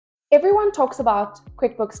Everyone talks about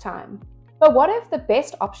QuickBooks Time, but what if the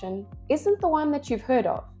best option isn't the one that you've heard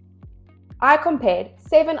of? I compared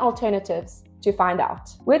 7 alternatives to find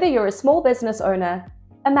out. Whether you're a small business owner,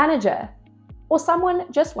 a manager, or someone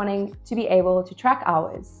just wanting to be able to track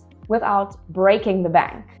hours without breaking the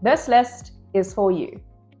bank, this list is for you.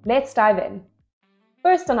 Let's dive in.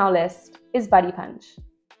 First on our list is Buddy Punch.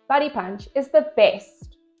 Buddy Punch is the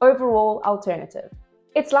best overall alternative.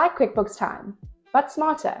 It's like QuickBooks Time, but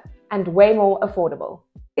smarter and way more affordable.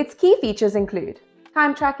 Its key features include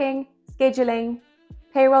time tracking, scheduling,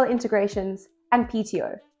 payroll integrations, and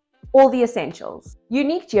PTO, all the essentials.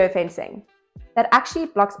 Unique geofencing that actually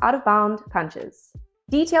blocks out-of-bound punches,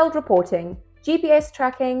 detailed reporting, GPS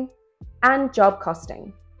tracking, and job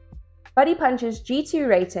costing. Buddy Punch's G2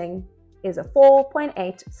 rating is a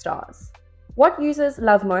 4.8 stars. What users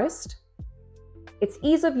love most? Its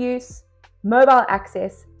ease of use, mobile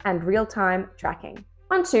access, and real-time tracking.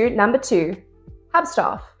 On to number 2,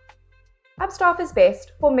 Hubstaff. Hubstaff is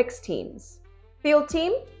best for mixed teams. Field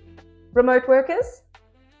team, remote workers,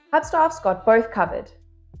 Hubstaff's got both covered.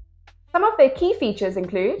 Some of their key features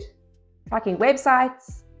include tracking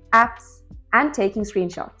websites, apps, and taking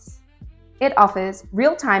screenshots. It offers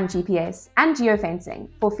real-time GPS and geofencing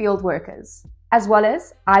for field workers, as well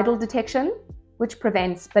as idle detection, which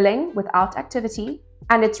prevents billing without activity,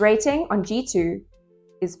 and its rating on G2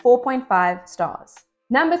 is 4.5 stars.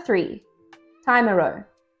 Number 3, Timero.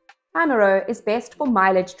 Timero is best for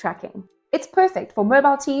mileage tracking. It's perfect for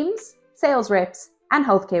mobile teams, sales reps, and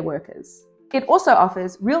healthcare workers. It also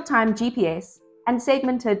offers real-time GPS and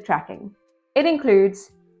segmented tracking. It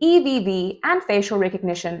includes EVV and facial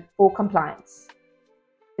recognition for compliance.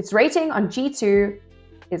 Its rating on G2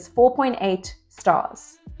 is 4.8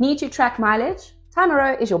 stars. Need to track mileage?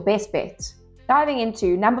 Timero is your best bet. Diving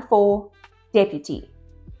into number 4, Deputy.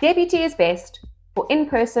 Deputy is best for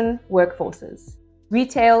in-person workforces.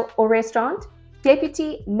 Retail or restaurant,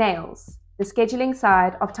 Deputy nails the scheduling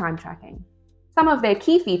side of time tracking. Some of their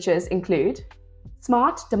key features include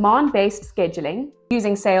smart demand-based scheduling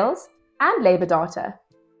using sales and labor data,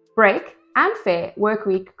 break and fair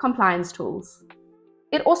workweek compliance tools.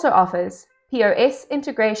 It also offers POS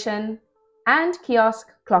integration and kiosk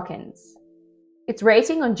clock-ins. Its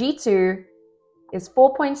rating on G2 is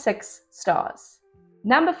 4.6 stars.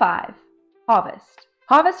 Number 5, Harvest.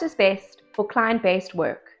 Harvest is best for client-based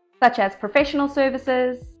work, such as professional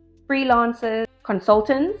services, freelancers,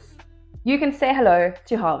 consultants. You can say hello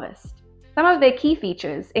to Harvest. Some of their key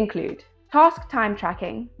features include task time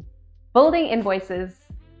tracking, building invoices,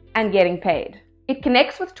 and getting paid. It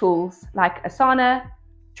connects with tools like Asana,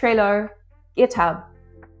 Trello, GitHub,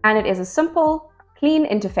 and it is a simple, clean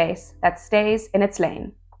interface that stays in its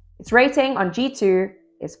lane. Its rating on G2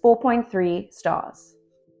 is 4.3 stars.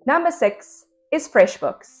 Number 6 is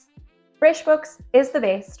FreshBooks. FreshBooks is the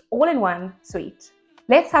best all-in-one suite.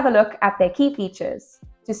 Let's have a look at their key features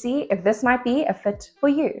to see if this might be a fit for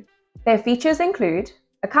you. Their features include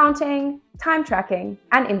accounting, time tracking,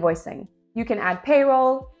 and invoicing. You can add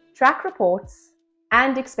payroll, track reports,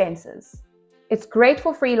 and expenses. It's great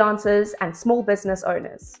for freelancers and small business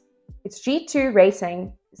owners. Its G2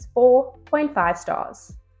 rating is 4.5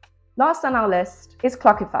 stars. Last on our list is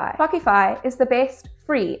Clockify. Clockify is the best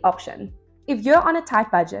free option. If you're on a tight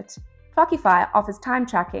budget, Clockify offers time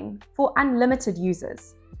tracking for unlimited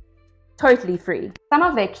users. Totally free. Some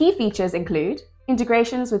of their key features include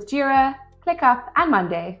integrations with Jira, ClickUp, and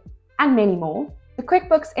Monday, and many more. The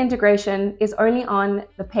QuickBooks integration is only on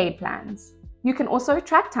the paid plans. You can also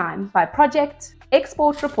track time by project,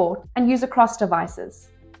 export report, and use across devices.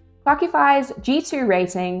 Clockify's G2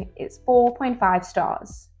 rating is 4.5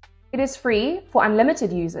 stars. It is free for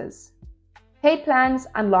unlimited users. Paid plans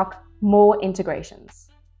unlock more integrations.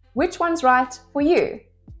 Which one's right for you?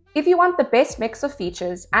 If you want the best mix of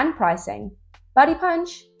features and pricing, Buddy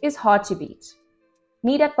Punch is hard to beat.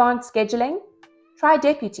 Need advanced scheduling? Try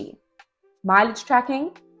Deputy. Mileage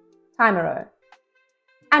tracking? Timero.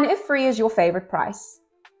 And if free is your favorite price,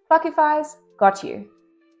 Clockify's got you.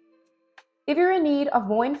 If you're in need of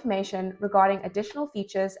more information regarding additional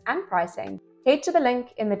features and pricing, head to the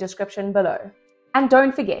link in the description below. And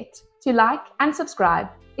don't forget to like and subscribe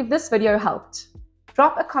if this video helped.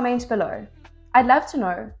 Drop a comment below. I'd love to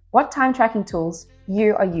know what time tracking tools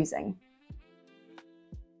you are using.